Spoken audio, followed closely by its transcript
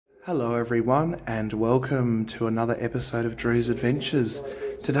Hello everyone and welcome to another episode of Drew's Adventures.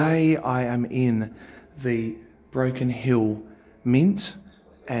 Today I am in the Broken Hill Mint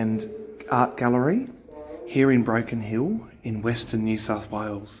and Art Gallery here in Broken Hill in Western New South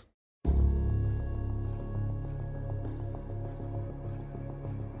Wales.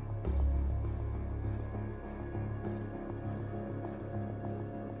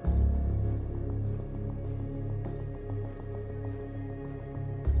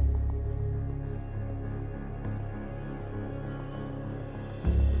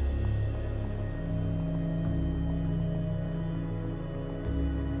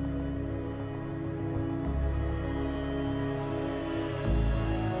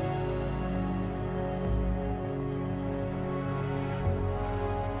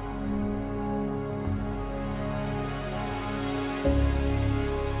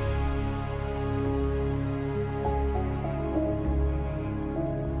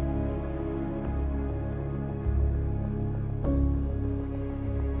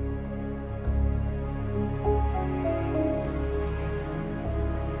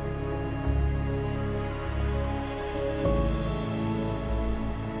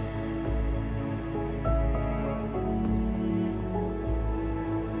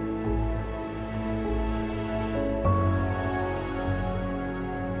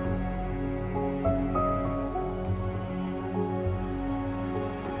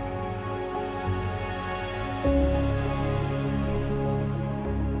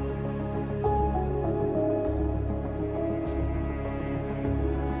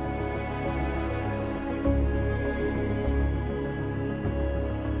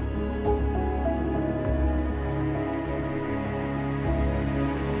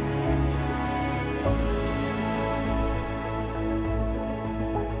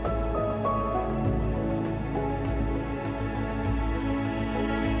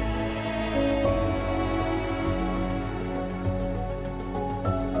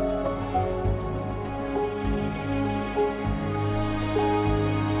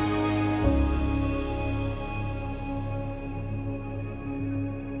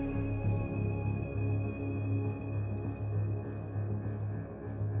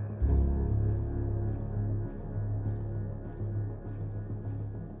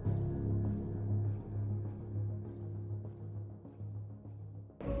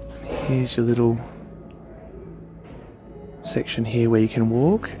 Here's your little section here where you can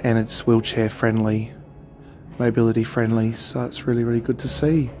walk, and it's wheelchair friendly, mobility friendly, so it's really good to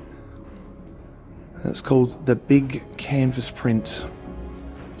see. It's called the Big Canvas Print.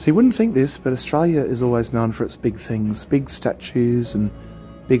 So you wouldn't think this, but Australia is always known for its big things, big statues and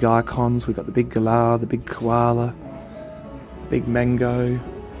big icons. We've got the big galah, the big koala, the big mango,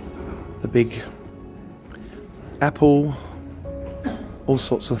 the big apple, all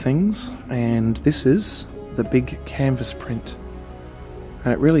sorts of things, and this is the Big Canvas Print,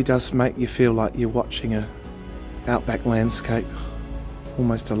 and it really does make you feel like you're watching a outback landscape,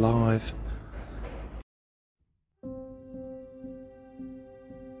 almost alive.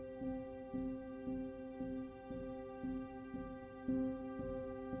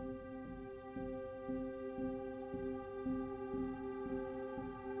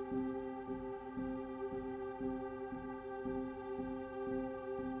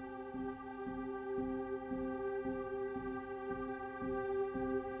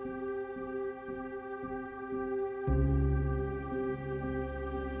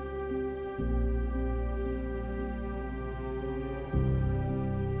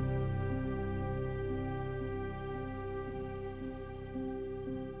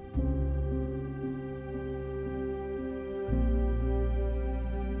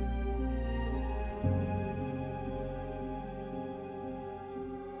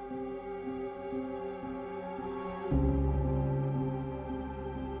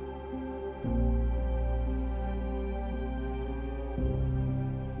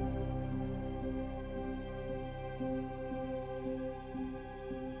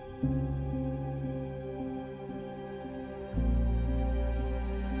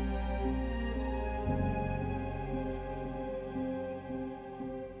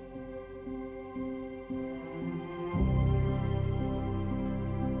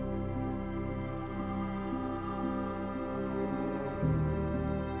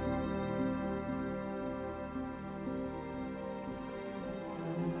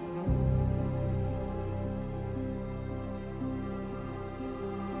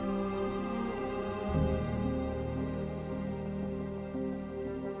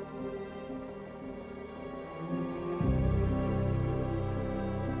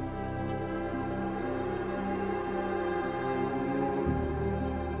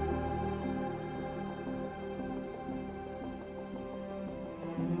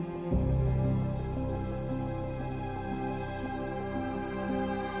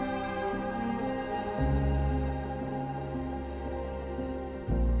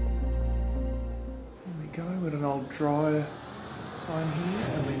 go, with an old dryer sign here,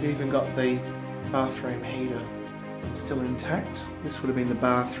 and we've even got the bathroom heater still intact. This would have been the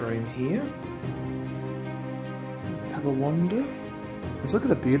bathroom here. Let's have a wander. Let's look at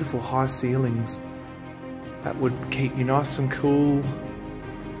the beautiful high ceilings. That would keep you nice and cool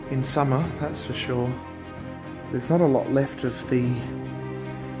in summer, that's for sure. There's not a lot left of the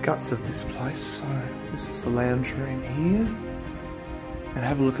guts of this place, so this is the lounge room here. And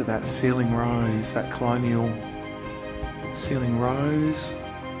have a look at that ceiling rose, that colonial ceiling rose.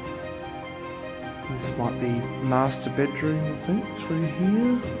 This might be master bedroom, I think, through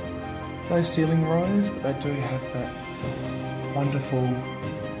here. No ceiling rose, but they do have that wonderful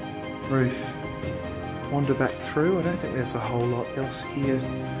roof. Wander back through. I don't think there's a whole lot else here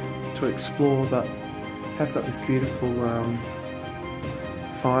to explore, but have got this beautiful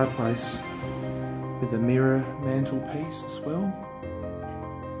fireplace with the mirror mantelpiece as well,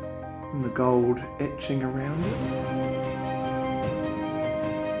 and the gold etching around it.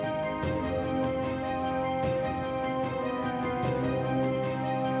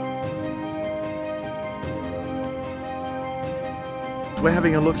 We're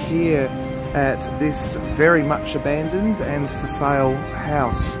having a look here at this very much abandoned and for sale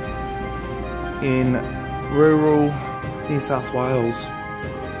house in rural New South Wales.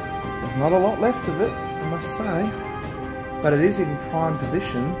 There's not a lot left of it, I must say, but it is in prime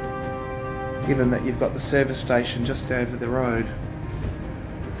position given that you've got the service station just over the road.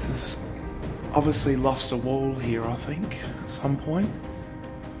 This has obviously lost a wall here, I think, at some point.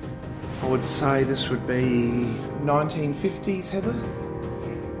 I would say this would be 1950s, Heather?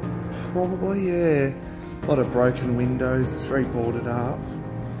 Probably, yeah. A lot of broken windows, it's very boarded up.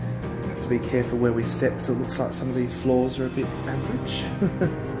 Have to be careful where we step because it looks like some of these floors are a bit average.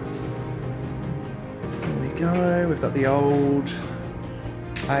 Here we go, we've got the old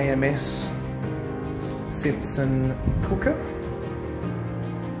AMS Simpson cooker.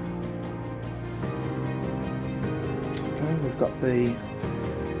 Okay, we've got the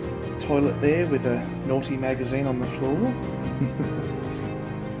toilet there with a naughty magazine on the floor.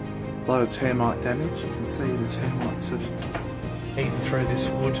 A lot of termite damage. You can see the termites have eaten through this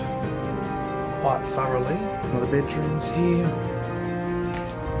wood quite thoroughly. One of the bedrooms here.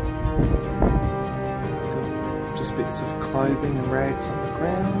 Got just bits of clothing and rags on the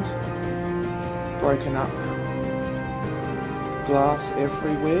ground. Broken up glass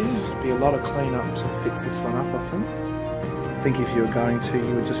everywhere. There'd be a lot of clean up to fix this one up, I think. I think if you were going to,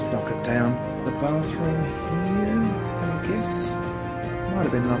 you would just knock it down. The bathroom here, I guess. Might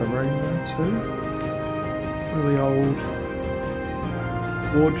have been another room though too. Really old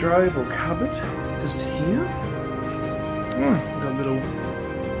wardrobe or cupboard just here. Got a little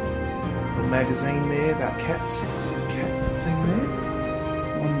magazine there about cats. Sort of cat thing there.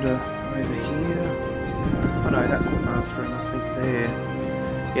 Wander over here. Oh no, that's the bathroom I think there.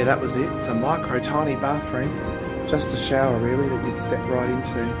 Yeah, that was it. It's a micro tiny bathroom. Just a shower really that you'd step right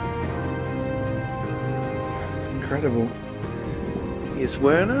into. Incredible. Here's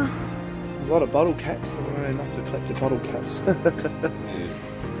Werner. A lot of bottle caps. I must have collected bottle caps.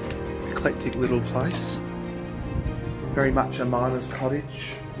 Eclectic little place. Very much a miner's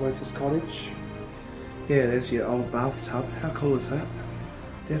cottage, worker's cottage. Yeah, there's your old bathtub. How cool is that?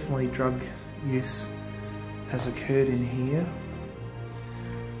 Definitely drug use has occurred in here.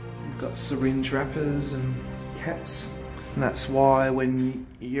 We've got syringe wrappers and caps. And that's why when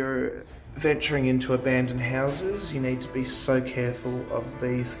you're venturing into abandoned houses, you need to be so careful of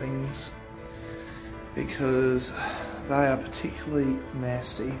these things because they are particularly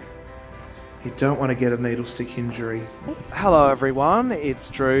nasty. You don't want to get a needle stick injury. Hello everyone, it's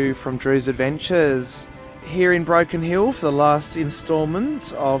Drew from Drew's Adventures here in Broken Hill for the last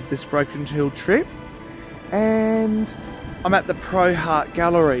instalment of this Broken Hill trip, and I'm at the Pro Hart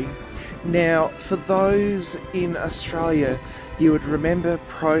Gallery. Now, for those in Australia, you would remember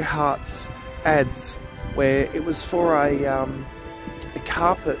Pro Hart's ads where it was for a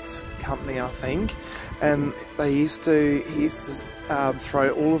carpet company, I think, and he used to throw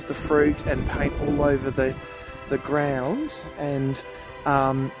all of the fruit and paint all over the ground, and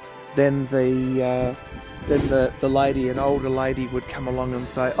then the lady, an older lady, would come along and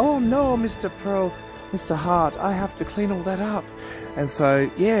say, "Oh no, Mr. Hart, I have to clean all that up." And so,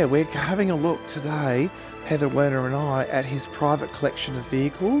 yeah, we're having a look today, Heather, Werner and I, at his private collection of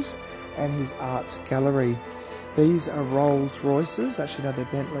vehicles and his art gallery. These are Rolls Royces. Actually, no, they're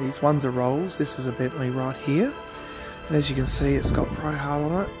Bentleys. One's a Rolls. This is a Bentley right here. And as you can see, it's got Pro Hart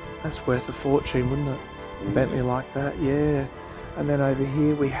on it. That's worth a fortune, wouldn't it? A Bentley like that, yeah. And then over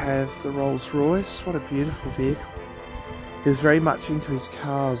here we have the Rolls Royce. What a beautiful vehicle. He was very much into his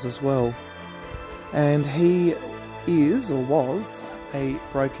cars as well. And he is, or was, a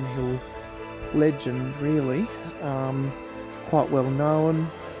Broken Hill legend, really. Quite well known,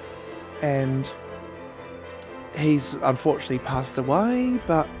 and he's unfortunately passed away,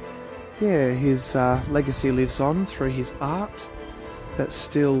 but yeah, his legacy lives on through his art that's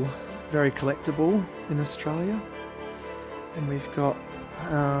still very collectible in Australia. And we've got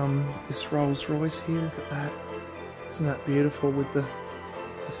this Rolls Royce here, look at that. Isn't that beautiful with the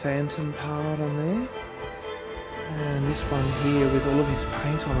phantom part on there? And this one here with all of his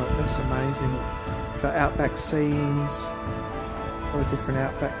paint on it, that's amazing. Got outback scenes, a lot of different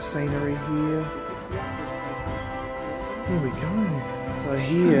outback scenery here. Here we go. So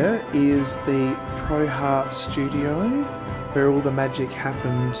here is the Pro Hart studio, where all the magic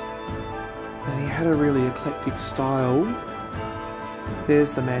happened. And he had a really eclectic style.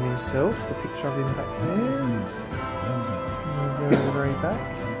 There's the man himself, the picture of him back there. And the very, very back.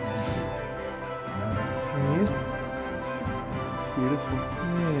 There he is. It's beautiful.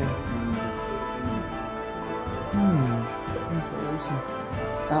 Yeah. These are awesome.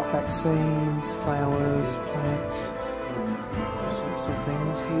 Outback scenes, flowers, plants, all sorts of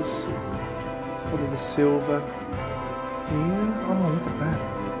things. Here's a lot of the silver here. Oh, look at that.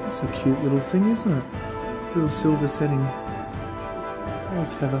 That's a cute little thing, isn't it? Little silver setting. Very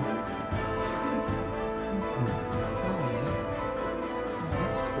clever. Oh yeah. Oh,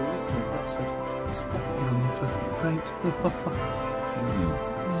 that's cool, isn't it? That's a splat for paint.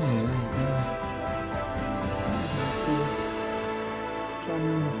 Yeah, there you go.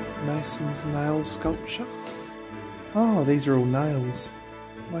 John Mason's nail sculpture. Oh, these are all nails.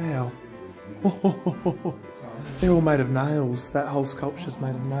 Wow. They're all made of nails. That whole sculpture's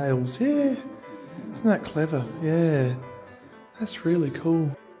made of nails. Yeah. Isn't that clever? Yeah. That's really cool.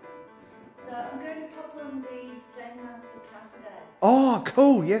 So I'm going to pop on the Stainmaster carpet. Oh,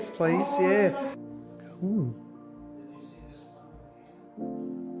 cool. Yes, please. Yeah. Cool.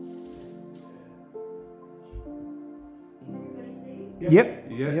 Everybody see? Yep.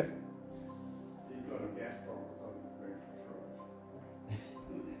 Yeah. Yep.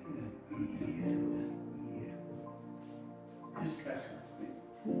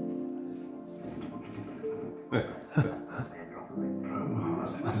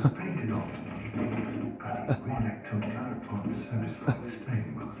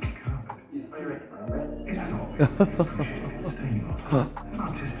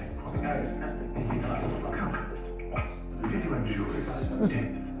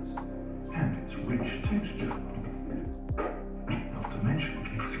 And its rich texture, not to mention its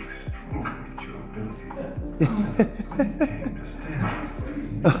extraordinary durability.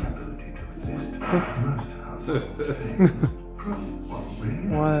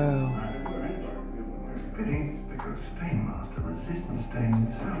 Wow. Fitting because Stainmaster resists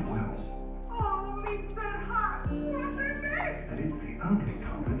stains so well. Oh, Mr. Hart, what a mess! That it's the only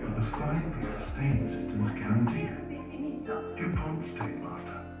carpet with a 5-year stain resistance guarantee. DuPont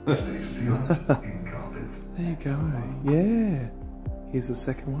Stainmaster. Stays beyond in carpets. There you go. Yeah. Here's the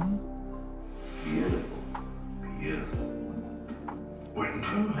second one. Beautiful. Beautiful. When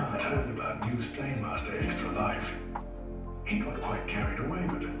Pro Hart heard about new Stainmaster Extra Life, he got quite carried away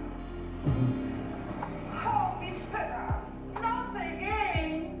with it. Oh, Mr. Hart, not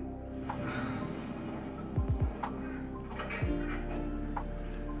again!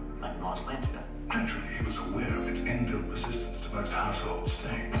 Like Morse Lancer. Naturally, he was aware of its inbuilt resistance to most household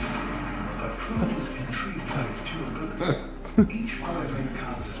stains. But Pro was intrigued by its durability. Each 5-year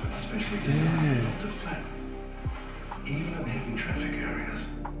carpet has been specially designed not to flatten, even in heavy traffic areas.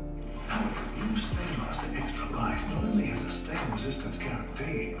 However, new Stainmaster Extra Life not only has a stain-resistant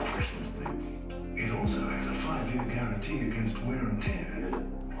guarantee, it also has a 5-year guarantee against wear and tear.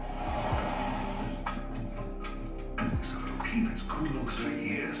 So it'll keep its good looks for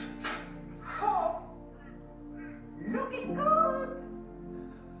years. Oh, looking good!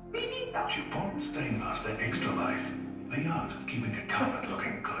 Finito! DuPont Stainmaster Extra Life. The art of keeping a carpet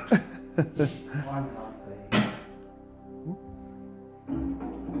looking good.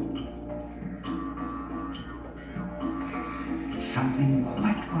 Something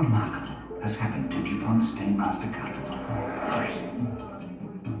quite remarkable has happened to DuPont Stainmaster carpet.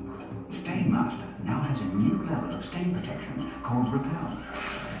 Stainmaster now has a new level of stain protection called Repel.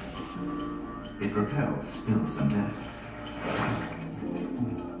 It repels spills and dirt,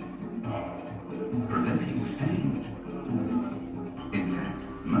 preventing stains. In fact,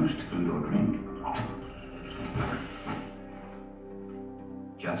 most food or drink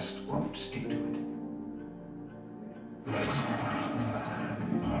just won't stick to it.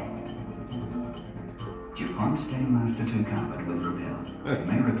 DuPont Stainmaster 2 carpet with Repel. It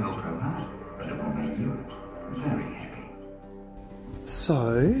may repel Pro Hart, but it will make look very happy.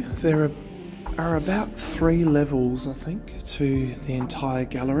 So there are about 3 levels, I think, to the entire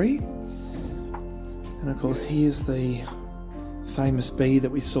gallery. And of course here's the famous bee that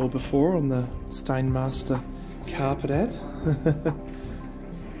we saw before on the Stainmaster carpet ad.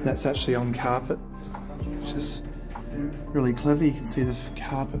 That's actually on carpet, which is really clever. You can see the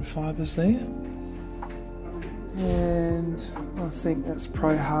carpet fibres there. And I think that's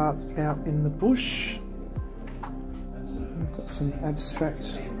Pro Hart out in the bush. We've got some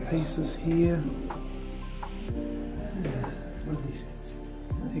abstract pieces here.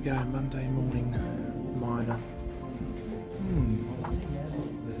 There you go, Monday morning miner.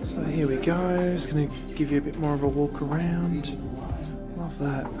 So here we go, just going to give you a bit more of a walk around. Love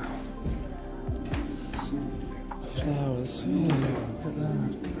that. Some flowers, yeah, look at that.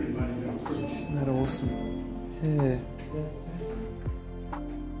 Isn't that awesome? Yeah.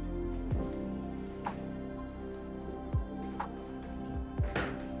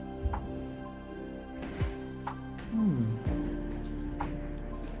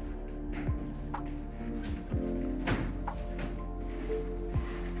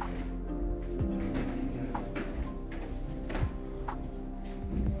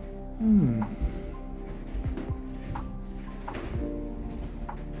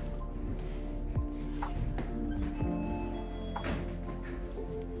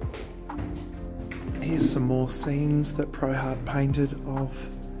 Here's some more scenes that Pro Hart painted of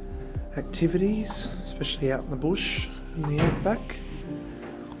activities, especially out in the bush and the outback.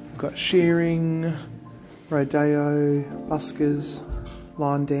 We've got shearing, rodeo, buskers,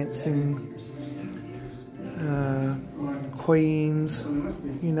 line dancing, queens,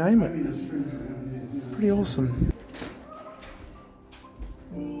 you name it. Pretty awesome.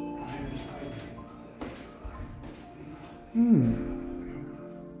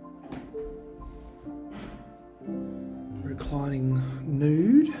 Reclining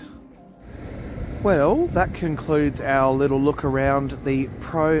nude. Well, that concludes our little look around the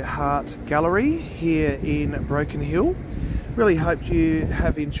Pro Hart Gallery here in Broken Hill. Really hope you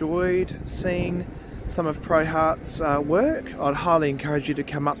have enjoyed seeing some of Pro Hart's work. I'd highly encourage you to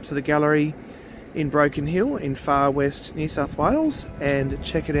come up to the gallery in Broken Hill in far west New South Wales and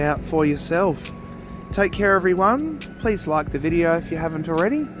check it out for yourself. Take care everyone. Please like the video if you haven't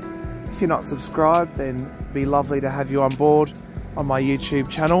already. If you're not subscribed, then it'd be lovely to have you on board on my YouTube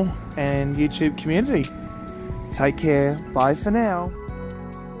channel and YouTube community. Take care. Bye for now.